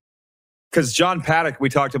 Because John Paddock, we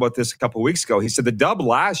talked about this a couple of weeks ago. He said the dub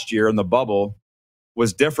last year in the bubble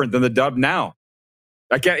was different than the dub now.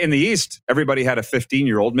 Like in the East, everybody had a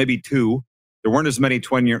 15-year-old, maybe two. There weren't as many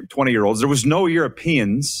 20-year-olds. There was no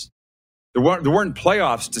Europeans. There weren't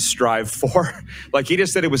playoffs to strive for. Like he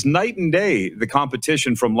just said, it was night and day, the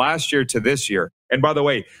competition from last year to this year. And by the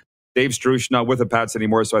way, Dave Strush, not with the Pats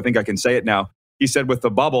anymore, so I think I can say it now. He said with the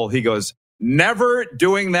bubble, he goes, never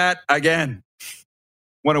doing that again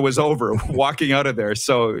when it was over, walking out of there.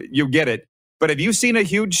 So you get it. But have you seen a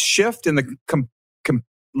huge shift in the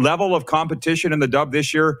level of competition in the dub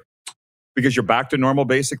this year because you're back to normal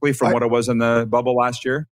basically from what it was in the bubble last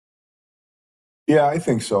year? Yeah, I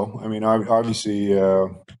think so. I mean, obviously,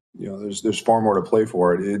 there's far more to play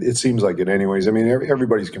for. It seems like it anyways. I mean,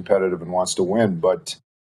 everybody's competitive and wants to win. But,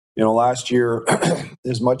 last year,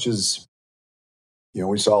 as much as,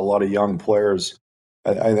 we saw a lot of young players,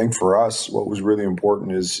 I think for us, what was really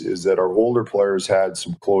important is that our older players had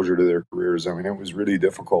some closure to their careers. I mean, it was really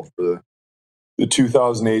difficult for the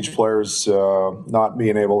 2000 age players not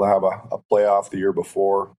being able to have a playoff the year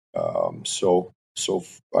before. So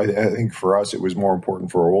I think for us, it was more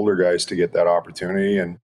important for our older guys to get that opportunity.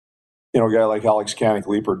 And, a guy like Alex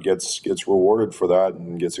Kanik-Liepert gets rewarded for that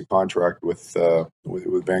and gets a contract with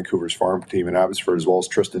Vancouver's farm team in Abbotsford, as well as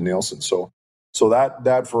Tristan Nielsen. So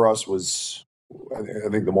that for us was, I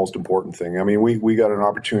think, the most important thing. I mean, we got an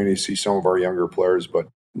opportunity to see some of our younger players, but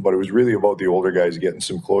it was really about the older guys getting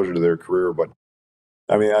some closure to their career. But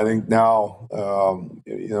I mean, I think now,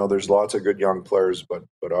 there's lots of good young players, but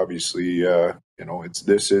obviously,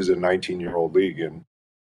 this is a 19-year-old league, and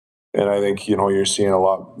I think you're seeing a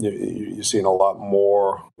lot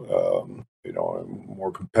more,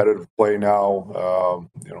 more competitive play now.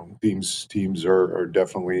 Teams are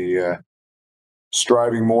definitely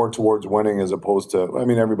striving more towards winning as opposed to. I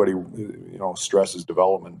mean, everybody stresses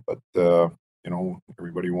development, but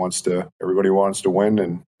everybody wants to win,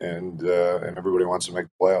 and everybody wants to make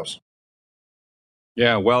the playoffs.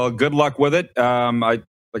 Yeah, well, good luck with it.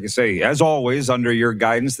 Like I say, as always, under your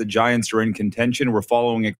guidance, the Giants are in contention. We're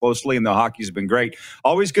following it closely, and the hockey's been great.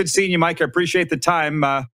 Always good seeing you, Mike. I appreciate the time.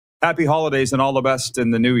 Happy holidays and all the best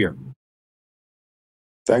in the new year.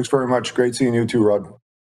 Thanks very much. Great seeing you too, Rod.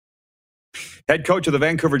 Head coach of the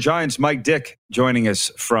Vancouver Giants, Mike Dyck, joining us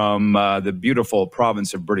from the beautiful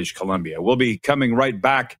province of British Columbia. We'll be coming right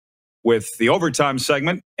back with the overtime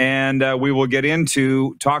segment, and we will get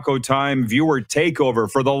into Taco Time viewer takeover.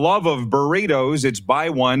 For the love of burritos, it's buy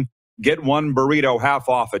one, get one burrito half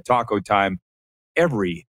off at Taco Time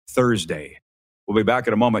every Thursday. We'll be back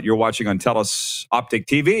in a moment. You're watching on TELUS Optic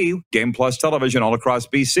TV, Game Plus Television all across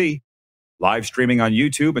BC, live streaming on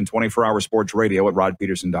YouTube and 24-hour sports radio at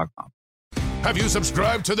rodpeterson.com. Have you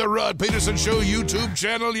subscribed to the Rod Peterson Show YouTube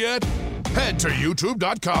channel yet? Head to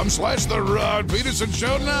youtube.com/The Rod Peterson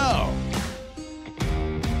Show now.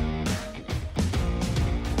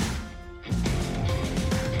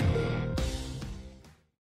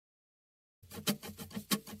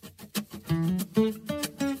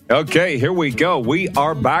 Okay, here we go. We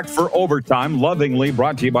are back for overtime, lovingly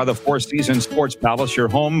brought to you by the Four Seasons Sports Palace, your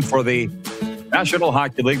home for the National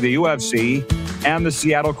Hockey League, the UFC, and the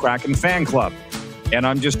Seattle Kraken Fan Club. And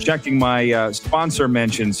I'm just checking my sponsor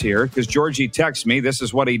mentions here because Georgie texts me. This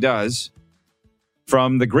is what he does.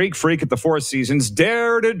 From the Greek Freak at the Four Seasons,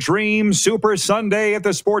 Dare to Dream Super Sunday at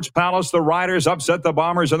the Sports Palace. The Riders upset the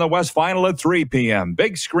Bombers in the West Final at 3 p.m.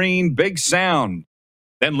 Big screen, big sound.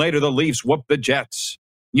 Then later the Leafs whoop the Jets.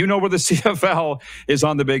 You know where the CFL is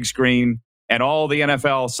on the big screen and all the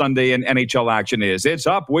NFL Sunday and NHL action is. It's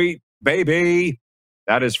up, wheat, baby.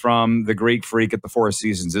 That is from the Greek Freak at the Four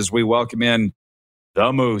Seasons as we welcome in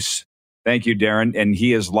the Moose. Thank you, Darren. And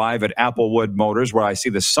he is live at Applewood Motors, where I see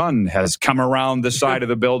the sun has come around the side of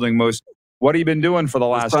the building. Moose, what have you been doing for the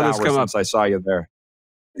last hour since I saw you there?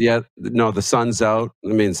 Yeah, no, the sun's out.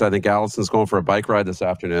 That means I think Allison's going for a bike ride this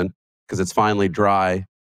afternoon because it's finally dry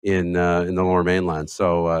in the Lower Mainland.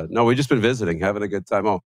 So, no, we've just been visiting, having a good time.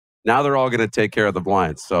 Oh, now they're all going to take care of the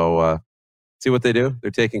Blinds. So, see what they do? They're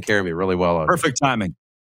taking care of me really well. Perfect timing.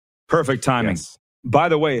 Perfect timing. Yes. By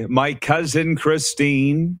the way, my cousin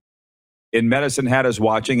Christine in Medicine Hat is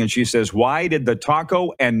watching, and she says, why did the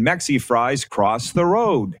taco and Mexi fries cross the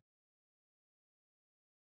road?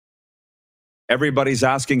 Everybody's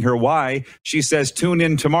asking her why. She says, tune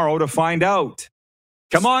in tomorrow to find out.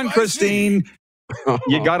 Come on, Christine.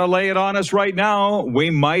 You got to lay it on us right now. We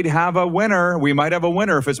might have a winner.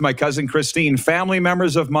 If it's my cousin Christine. Family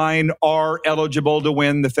members of mine are eligible to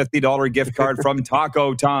win the $50 gift card from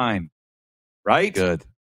Taco Time. Right? Good.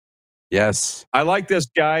 Yes. I like this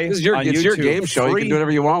guy. It's your game show. You can do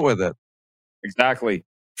whatever you want with it. Exactly.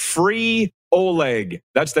 Free Oleg.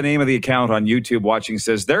 That's the name of the account on YouTube. Watching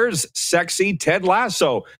says, there's sexy Ted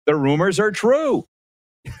Lasso. The rumors are true.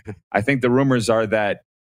 I think the rumors are that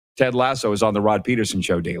Ted Lasso is on the Rod Peterson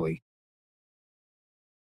Show daily.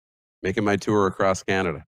 Making my tour across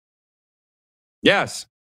Canada. Yes.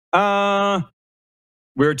 We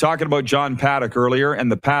were talking about John Paddock earlier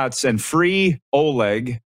and the Pats, and Free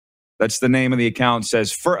Oleg, that's the name of the account,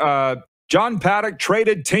 says, John Paddock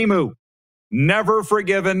traded Timu. Never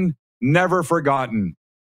forgiven, never forgotten.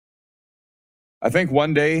 I think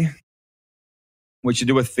one day we should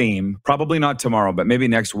do a theme, probably not tomorrow, but maybe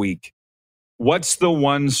next week. What's the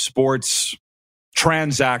one sports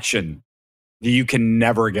transaction you can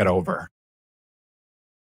never get over?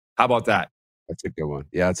 How about that? That's a good one.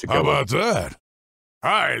 Yeah, that's a good one. How about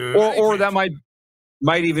that? Or that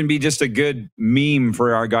might even be just a good meme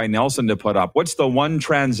for our guy Nelson to put up. What's the one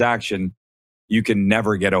transaction you can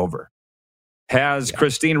never get over? Has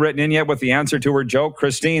Christine written in yet with the answer to her joke?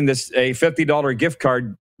 Christine, a $50 gift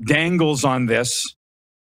card dangles on this.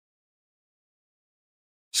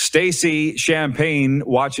 Stacy Champagne,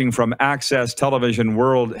 watching from Access Television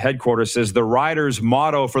World Headquarters, says the Riders'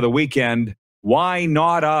 motto for the weekend, why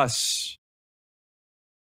not us?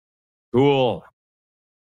 Cool.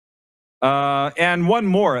 And one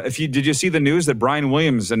more. Did you see the news that Brian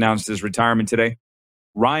Williams announced his retirement today?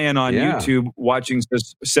 Ryan on YouTube watching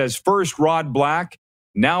says first Rod Black,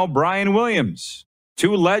 now Brian Williams.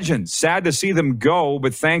 Two legends. Sad to see them go,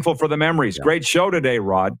 but thankful for the memories. Yeah. Great show today,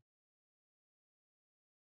 Rod.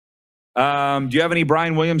 Do you have any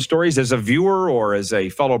Brian Williams stories as a viewer or as a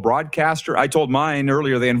fellow broadcaster? I told mine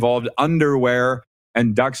earlier. They involved underwear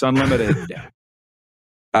and Ducks Unlimited.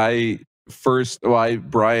 Brian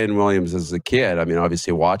Williams as a kid, I mean,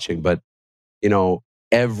 obviously watching, but,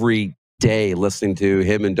 every day listening to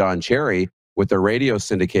him and Don Cherry with the radio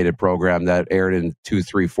syndicated program that aired in 2,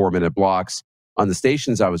 3, 4 minute blocks on the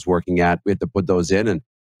stations I was working at. We had to put those in and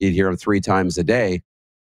you'd hear him 3 times a day.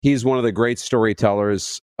 He's one of the great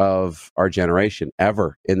storytellers of our generation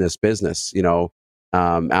ever in this business.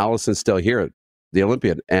 Allison's still here, the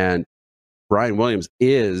Olympian, and Brian Williams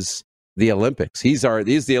is the Olympics. He's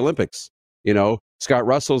the Olympics. Scott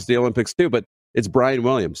Russell's the Olympics too, but it's Brian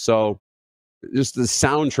Williams. So just the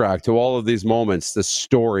soundtrack to all of these moments, the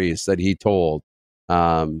stories that he told.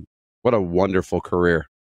 What a wonderful career.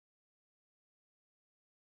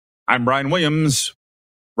 I'm Brian Williams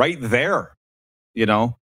right there,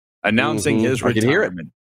 announcing his retirement. I can hear it.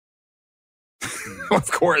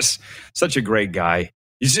 Of course, such a great guy.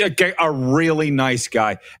 He's a really nice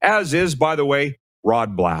guy, as is, by the way,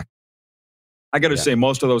 Rod Black. I got to say,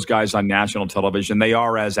 most of those guys on national television, they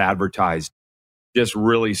are as advertised. Just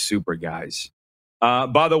really super guys.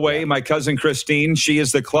 By the way, my cousin Christine, she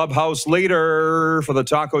is the clubhouse leader for the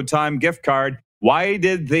Taco Time gift card. Why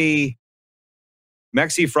did the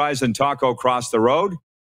Mexi Fries and Taco cross the road?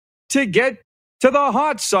 To get to the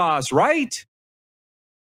hot sauce, right?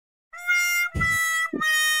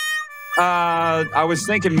 I was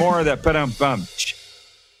thinking more of that.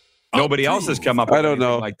 Nobody else has come up with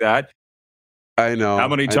anything like that. I know. How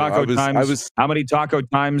many taco times? How many taco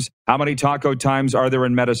times are there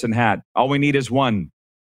in Medicine Hat? All we need is one.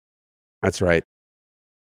 That's right.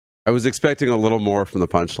 I was expecting a little more from the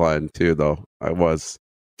punchline too, though. I was.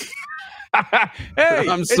 Hey,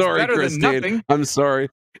 I'm sorry, Christine. I'm sorry.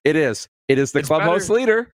 It is. It is the clubhouse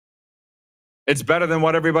leader. It's better than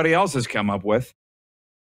what everybody else has come up with.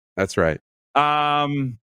 That's right.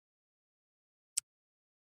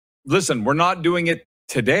 Listen, we're not doing it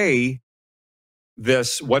today.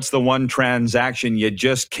 What's the one transaction you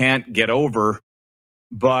just can't get over?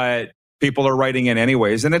 But people are writing in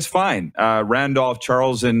anyways, and it's fine. Randolph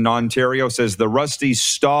Charles in Ontario says, the Rusty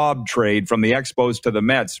Staub trade from the Expos to the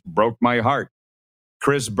Mets broke my heart.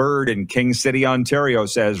 Chris Bird in King City, Ontario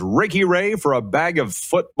says, Ricky Ray for a bag of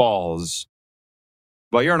footballs.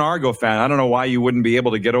 Well, you're an Argo fan. I don't know why you wouldn't be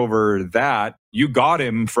able to get over that. You got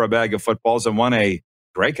him for a bag of footballs and won a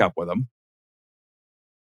Grey Cup with him.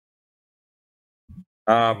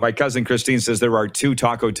 My cousin Christine says there are 2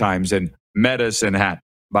 taco times in Medicine Hat,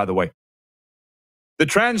 by the way. The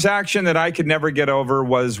transaction that I could never get over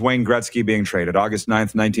was Wayne Gretzky being traded August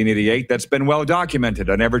 9th, 1988. That's been well documented.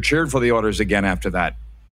 I never cheered for the Oilers again after that.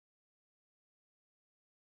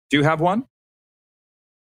 Do you have one?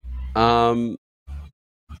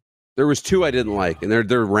 There was two I didn't like, and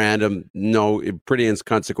they're random, pretty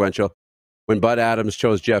inconsequential. When Bud Adams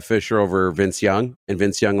chose Jeff Fisher over Vince Young, and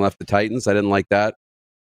Vince Young left the Titans, I didn't like that.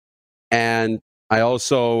 And I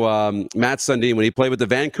also, Matt Sundin, when he played with the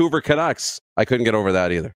Vancouver Canucks, I couldn't get over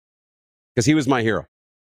that either. Because he was my hero.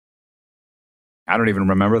 I don't even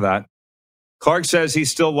remember that. Clark says he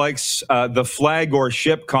still likes the flag or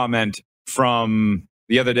ship comment from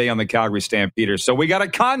the other day on the Calgary Stampeders. So we got a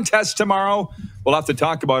contest tomorrow. We'll have to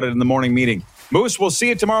talk about it in the morning meeting. Moose, we'll see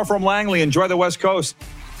you tomorrow from Langley. Enjoy the West Coast.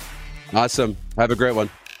 Awesome. Have a great one.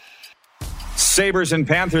 Sabres and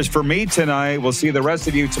Panthers for me tonight. We'll see the rest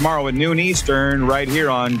of you tomorrow at noon Eastern right here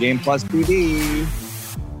on Game Plus TV.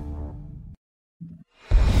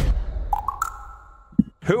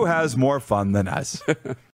 Who has more fun than us?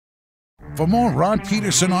 For more Rod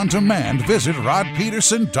Peterson on demand, visit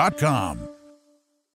rodpeterson.com.